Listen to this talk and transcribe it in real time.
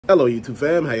Hello YouTube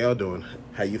fam, how y'all doing?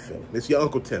 How you feeling? It's your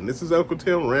Uncle Tim. This is Uncle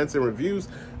Tim, Rants and Reviews,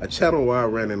 a channel where I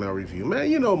rant and I review. Man,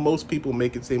 you know, most people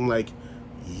make it seem like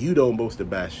you don't supposed to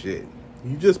buy shit.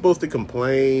 You just supposed to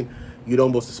complain. You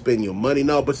don't supposed to spend your money.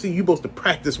 No, but see, you supposed to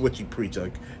practice what you preach.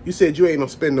 Like, you said you ain't gonna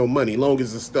spend no money long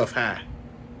as the stuff high.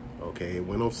 Okay, it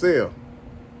went on sale.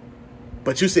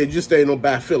 But you said you just ain't gonna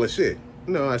buy fill of shit.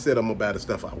 No, I said I'm gonna buy the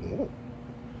stuff I want.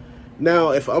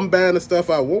 Now, if I'm buying the stuff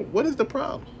I want, what is the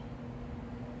problem?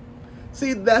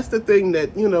 See, that's the thing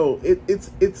that, you know,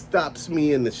 it stops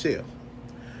me in the shell.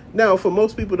 Now, for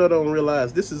most people that don't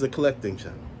realize, this is a collecting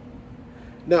channel.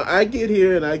 Now, I get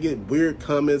here and I get weird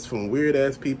comments from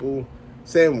weird-ass people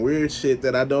saying weird shit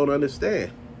that I don't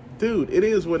understand. Dude, it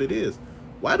is what it is.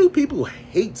 Why do people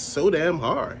hate so damn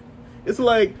hard? It's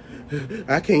like,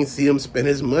 I can't see him spend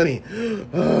his money.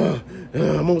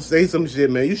 I'm gonna say some shit,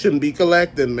 man. You shouldn't be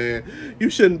collecting, man. You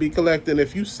shouldn't be collecting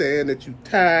if you saying that you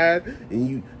tired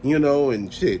and you know,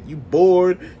 and shit, you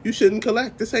bored. You shouldn't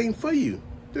collect. This ain't for you.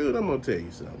 Dude, I'm gonna tell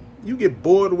you something. You get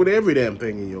bored with every damn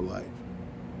thing in your life.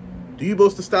 Do you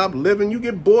supposed to stop living? You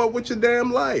get bored with your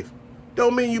damn life.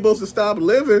 Don't mean you supposed to stop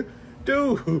living.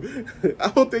 Dude, I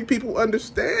don't think people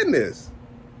understand this.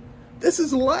 This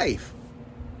is life.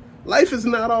 Life is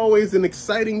not always an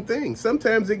exciting thing.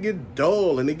 Sometimes it gets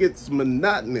dull and it gets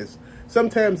monotonous.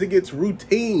 Sometimes it gets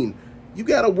routine. You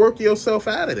got to work yourself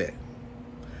out of that.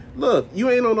 Look, you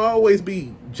ain't gonna always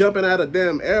be jumping out of a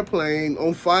damn airplane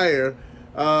on fire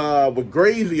with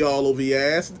gravy all over your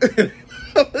ass. Shit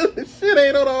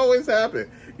ain't gonna always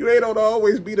happen. You ain't gonna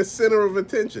always be the center of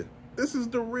attention. This is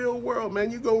the real world,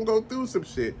 man. You gonna go through some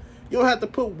shit. You don't have to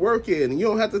put work in. You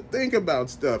don't have to think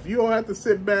about stuff. You don't have to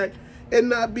sit back and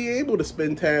not be able to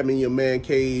spend time in your man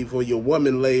cave or your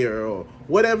woman lair or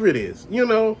whatever it is. You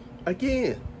know,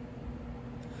 again,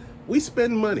 we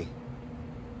spend money.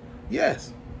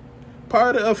 Yes.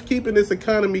 Part of keeping this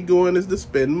economy going is to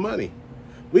spend money.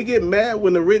 We get mad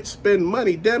when the rich spend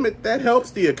money. Damn it, that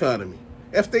helps the economy.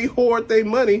 If they hoard their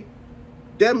money,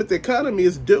 damn it, the economy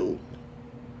is doomed.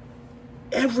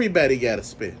 Everybody got to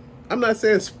spend. I'm not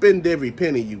saying spend every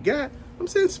penny you got. I'm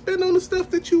saying spend on the stuff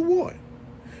that you want.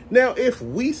 Now, if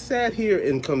we sat here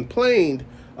and complained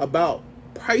about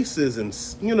prices and,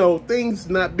 you know, things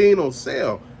not being on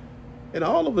sale, and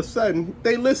all of a sudden,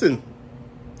 they listen.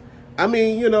 I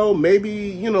mean, you know, maybe,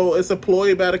 you know, it's a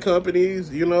ploy by the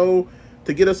companies, you know,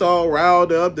 to get us all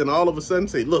riled up, then all of a sudden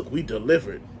say, look, we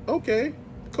delivered. Okay,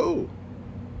 cool.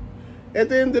 At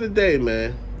the end of the day,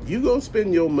 man, you gonna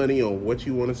spend your money on what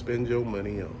you want to spend your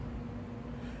money on.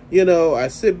 You know, I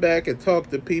sit back and talk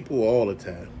to people all the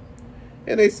time.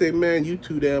 And they say, man, you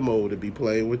too damn old to be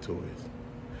playing with toys.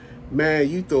 Man,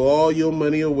 you throw all your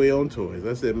money away on toys.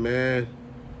 I said, man,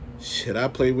 shit, I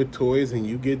play with toys and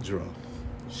you get drunk.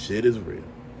 Shit is real.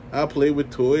 I play with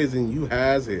toys and you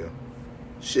high as hell.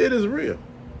 Shit is real.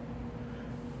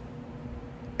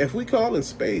 If we calling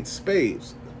spades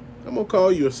spades, I'm going to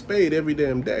call you a spade every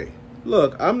damn day.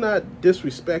 Look, I'm not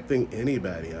disrespecting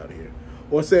anybody out here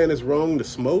or saying it's wrong to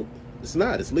smoke. It's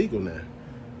not. It's legal now.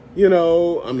 You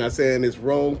know, I'm not saying it's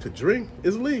wrong to drink.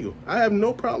 It's legal. I have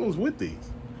no problems with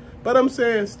these. But I'm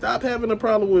saying stop having a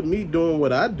problem with me doing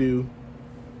what I do,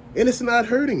 and it's not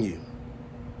hurting you.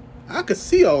 I could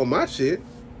see all my shit.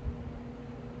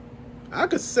 I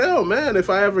could sell, man, if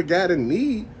I ever got in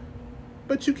need.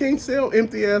 But you can't sell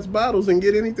empty-ass bottles and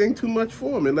get anything too much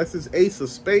for them unless it's Ace, a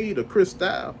Spade, or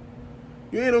Cristal.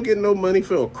 You ain't gonna get no money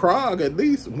for a Krog, at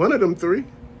least. One of them three.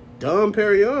 Dom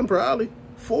Perignon, probably.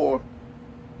 4.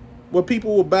 Where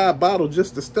people will buy a bottle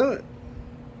just to stunt.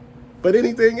 But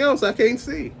anything else, I can't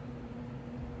see.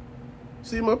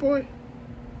 See my point?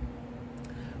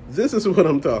 This is what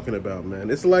I'm talking about, man.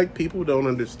 It's like people don't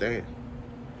understand.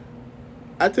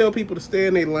 I tell people to stay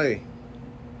in their lane.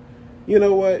 You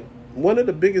know what? One of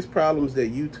the biggest problems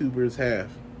that YouTubers have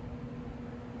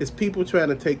is people trying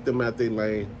to take them out their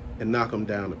lane and knock them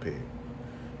down a peg.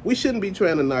 We shouldn't be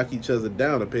trying to knock each other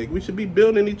down a peg. We should be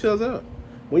building each other up.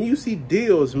 When you see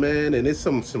deals, man, and it's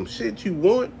some shit you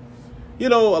want, you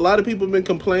know, a lot of people have been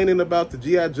complaining about the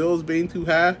G.I. Joes being too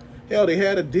high. Hell, they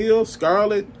had a deal,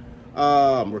 Scarlet,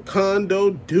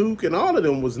 Recondo, Duke, and all of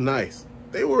them was nice.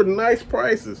 They were nice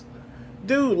prices.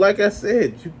 Dude, like I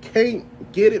said, you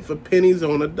can't get it for pennies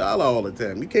on a dollar all the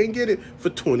time. You can't get it for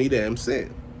 20 damn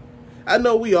cents. I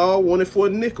know we all want it for a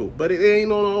nickel, but it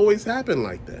ain't gonna always happen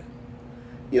like that.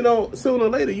 You know, sooner or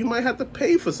later, you might have to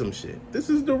pay for some shit. This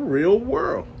is the real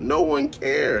world. No one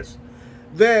cares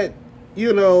that,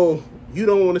 you know, you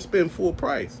don't want to spend full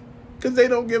price. Because they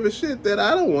don't give a shit that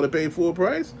I don't want to pay full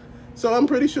price. So I'm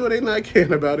pretty sure they're not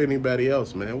caring about anybody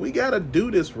else, man. We got to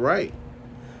do this right.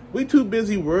 We too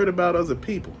busy worried about other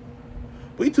people.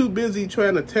 We too busy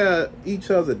trying to tear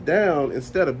each other down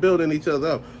instead of building each other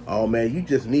up. Oh, man, you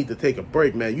just need to take a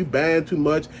break, man. You buying too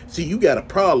much. See, you got a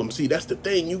problem. See, that's the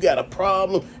thing. You got a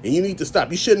problem, and you need to stop.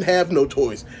 You shouldn't have no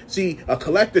toys. See, a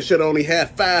collector should only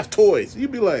have 5 toys.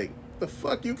 You'd be like, the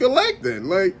fuck you collecting?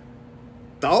 Like,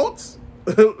 thoughts?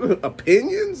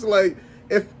 Opinions? Like,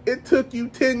 if it took you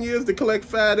 10 years to collect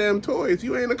 5 damn toys,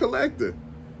 you ain't a collector.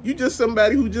 You just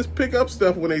somebody who just pick up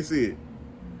stuff when they see it.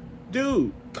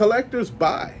 Dude, collectors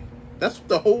buy. That's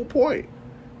the whole point.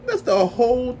 That's the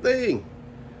whole thing.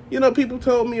 You know, people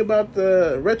told me about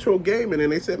the retro gaming,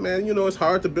 and they said, man, you know, it's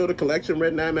hard to build a collection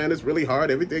right now, man. It's really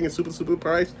hard. Everything is super, super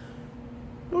priced.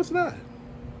 No, it's not.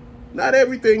 Not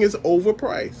everything is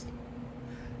overpriced.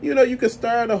 You know, you can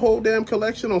start a whole damn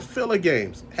collection on filler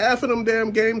games. Half of them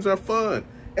damn games are fun.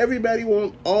 Everybody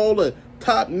wants all the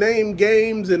top name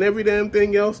games and every damn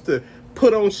thing else to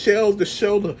put on shelves to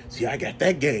show the, see, I got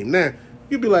that game. Now,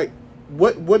 you'd be like,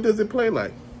 what does it play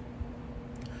like?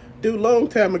 Dude, long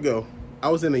time ago, I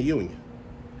was in a union.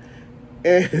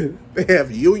 And they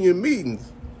have union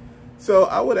meetings. So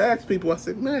I would ask people, I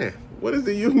said, man, what is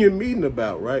the union meeting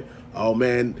about, right? Oh,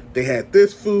 man, they had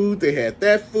this food, they had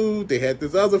that food, they had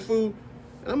this other food.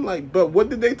 And I'm like, but what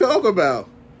did they talk about?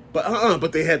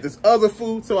 But they had this other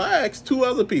food. So I asked 2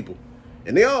 other people,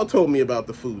 and they all told me about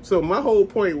the food. So my whole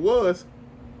point was,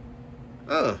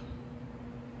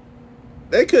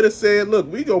 they could have said, look,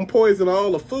 we gonna poison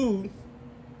all the food,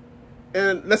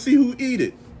 and let's see who eat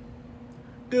it.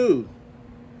 Dude,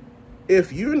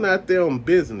 if you're not there on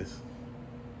business,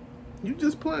 you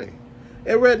just playing.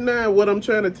 And right now, what I'm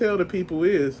trying to tell the people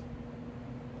is,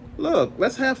 look,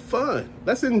 let's have fun.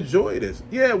 Let's enjoy this.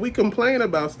 Yeah, we complain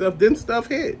about stuff, then stuff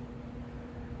hit.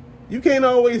 You can't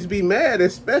always be mad,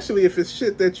 especially if it's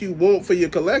shit that you want for your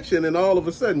collection, and all of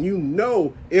a sudden, you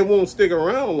know it won't stick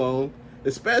around long,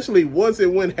 especially once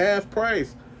it went half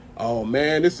price. Oh,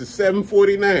 man, this is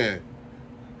 $7.49.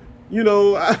 You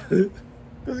know,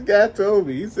 this guy told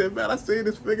me, he said, man, I seen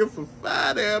this figure for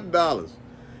 $5 damn.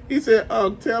 He said,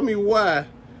 tell me why.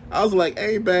 I was like,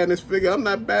 I ain't buying this figure. I'm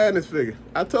not buying this figure.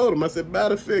 I told him, I said, buy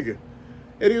the figure.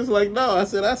 And he was like, no. I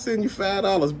said, I send you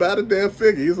 $5. Buy the damn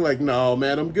figure. He was like, no,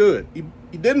 man, I'm good.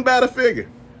 He didn't buy the figure.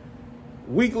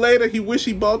 Week later, he wished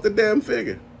he bought the damn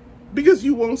figure. Because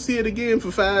you won't see it again for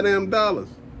 $5 damn.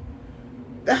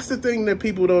 That's the thing that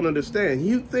people don't understand.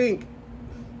 You think,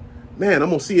 man, I'm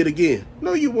going to see it again.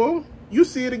 No, you won't. You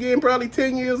see it again probably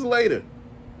 10 years later.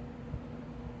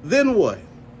 Then what?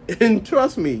 And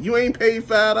trust me, you ain't paid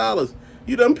 $5.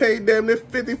 You done paid damn near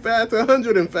 $55 to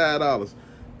 $105.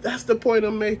 That's the point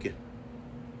I'm making.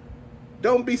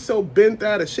 Don't be so bent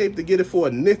out of shape to get it for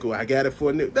a nickel. I got it for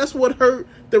a nickel. That's what hurt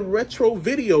the retro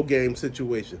video game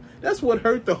situation. That's what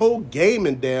hurt the whole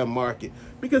gaming damn market.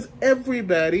 Because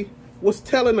everybody was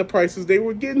telling the prices they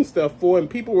were getting stuff for, and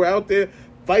people were out there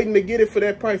fighting to get it for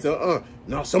that price.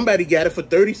 No, somebody got it for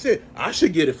 30 cents. I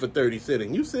should get it for 30 cents.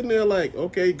 And you sitting there like,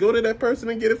 okay, go to that person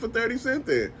and get it for 30 cents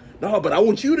then. No, but I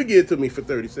want you to get it to me for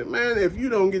 30 cents. Man, if you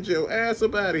don't get your ass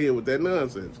up out of here with that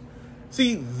nonsense.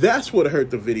 See, that's what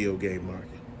hurt the video game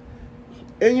market.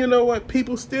 And you know what?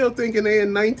 People still thinking they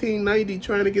in 1990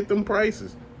 trying to get them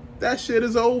prices. That shit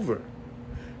is over.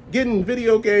 Getting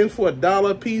video games for $1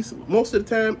 a piece, most of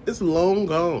the time, it's long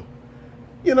gone.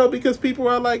 You know, because people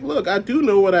are like, look, I do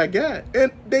know what I got.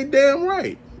 And they damn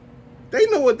right. They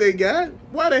know what they got.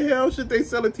 Why the hell should they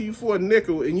sell it to you for a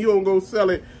nickel and you don't go sell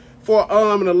it for an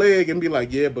arm and a leg and be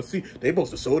like, yeah, but see, they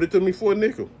supposed to sold it to me for a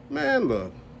nickel. Man,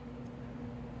 look.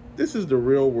 This is the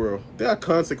real world. There are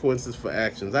consequences for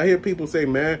actions. I hear people say,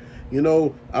 man, you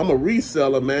know, I'm a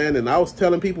reseller, man. And I was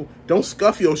telling people, don't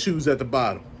scuff your shoes at the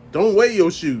bottom. Don't wear your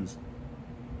shoes.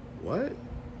 What?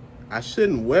 I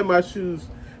shouldn't wear my shoes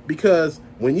because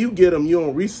when you get them, you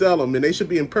don't resell them, and they should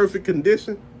be in perfect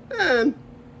condition. Man,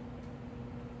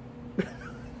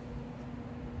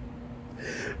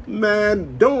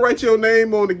 man, don't write your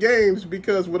name on the games,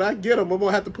 because when I get them, I'm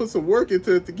going to have to put some work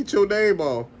into it to get your name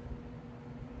on.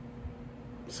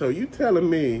 So you telling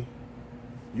me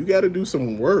you got to do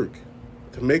some work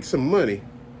to make some money?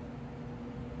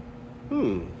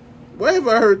 Where have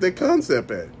I heard that concept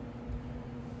at?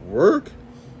 Work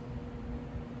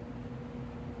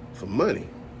for money.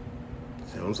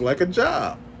 Sounds like a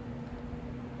job.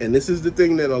 And this is the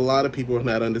thing that a lot of people are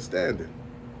not understanding.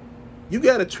 You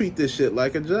got to treat this shit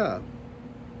like a job.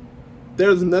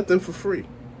 There's nothing for free.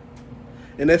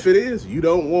 And if it is, you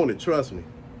don't want it, trust me.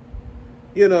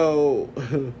 You know,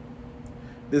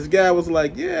 this guy was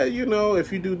like, yeah, you know,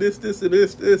 if you do this, this, and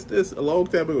this, a long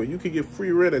time ago, you could get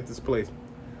free rent at this place.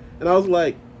 And I was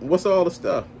like, what's all the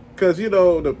stuff? Because, you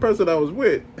know, the person I was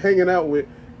with, hanging out with,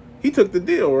 he took the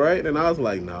deal, right? And I was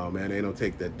like, no, man, they don't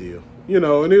take that deal. You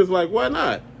know, and he was like, why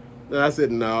not? And I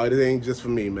said, no, it ain't just for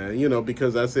me, man. You know,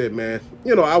 because I said, man,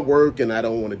 you know, I work and I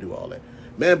don't want to do all that.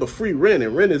 Man, but free rent,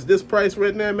 and rent is this price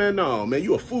right now, man. No, man,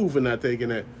 you a fool for not taking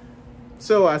that.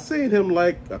 So I seen him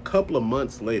like a couple of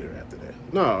months later after that.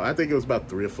 No, I think it was about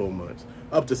 3 or 4 months,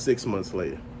 up to 6 months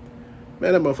later.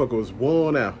 Man, that motherfucker was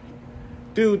worn out.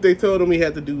 Dude, they told him he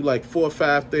had to do like 4 or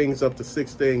 5 things, up to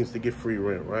 6 things to get free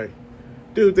rent, right?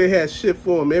 Dude, they had shit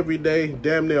for him every day,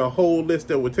 damn near a whole list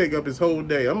that would take up his whole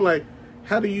day. I'm like,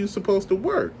 how do you supposed to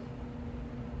work?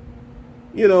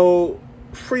 You know,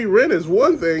 free rent is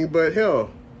one thing, but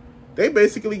hell, they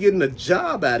basically getting a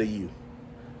job out of you.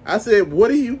 I said,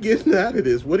 what are you getting out of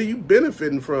this? What are you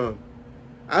benefiting from?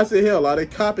 I said, hell, are they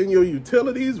copping your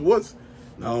utilities?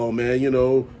 No, man, you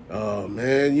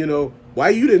know, why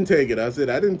you didn't take it? I said,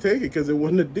 I didn't take it because it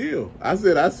wasn't a deal. I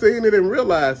said, I seen it and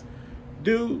realized,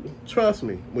 dude, trust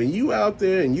me, when you out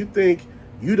there and you think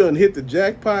you done hit the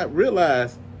jackpot,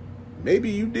 realize maybe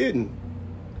you didn't.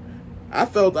 I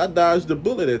felt I dodged a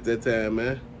bullet at that time,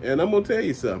 man. And I'm going to tell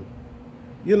you something.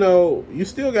 You know, you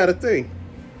still got to think.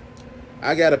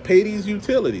 I got to pay these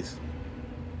utilities.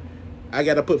 I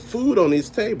got to put food on this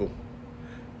table.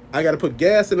 I got to put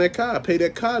gas in that car, pay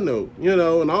that car note, you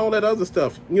know, and all that other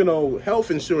stuff, you know, health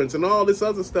insurance and all this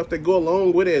other stuff that go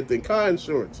along with it, and car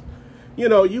insurance. You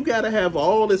know, you got to have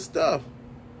all this stuff.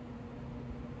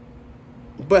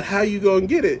 But how you going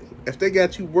to get it if they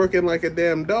got you working like a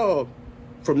damn dog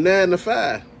from 9 to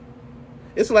 5?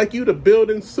 It's like you the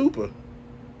building super.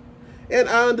 And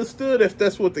I understood if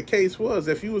that's what the case was.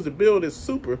 If you was the building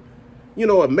super, you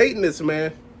know, a maintenance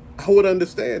man, I would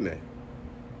understand that.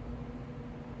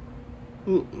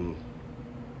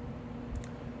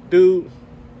 Dude,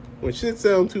 when shit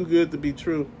sounds too good to be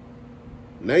true,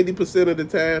 90% of the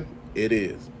time, it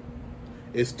is.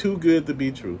 It's too good to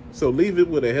be true. So leave it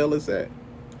where the hell it's at.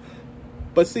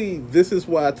 But see, this is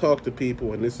why I talk to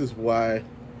people, and this is why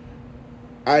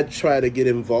I try to get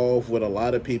involved with a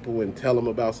lot of people and tell them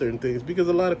about certain things, because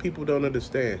a lot of people don't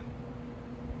understand.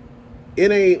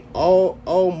 It ain't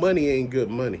all money ain't good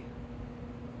money.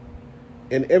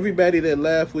 And everybody that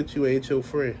laugh with you ain't your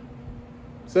friend.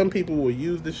 Some people will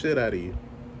use the shit out of you.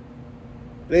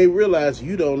 They realize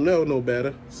you don't know no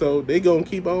better, so they gonna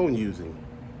keep on using you.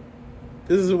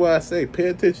 This is why I say, pay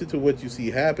attention to what you see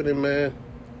happening, man,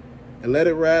 and let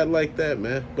it ride like that,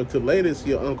 man. But till latest,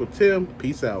 your Uncle Tim.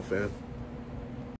 Peace out, fam.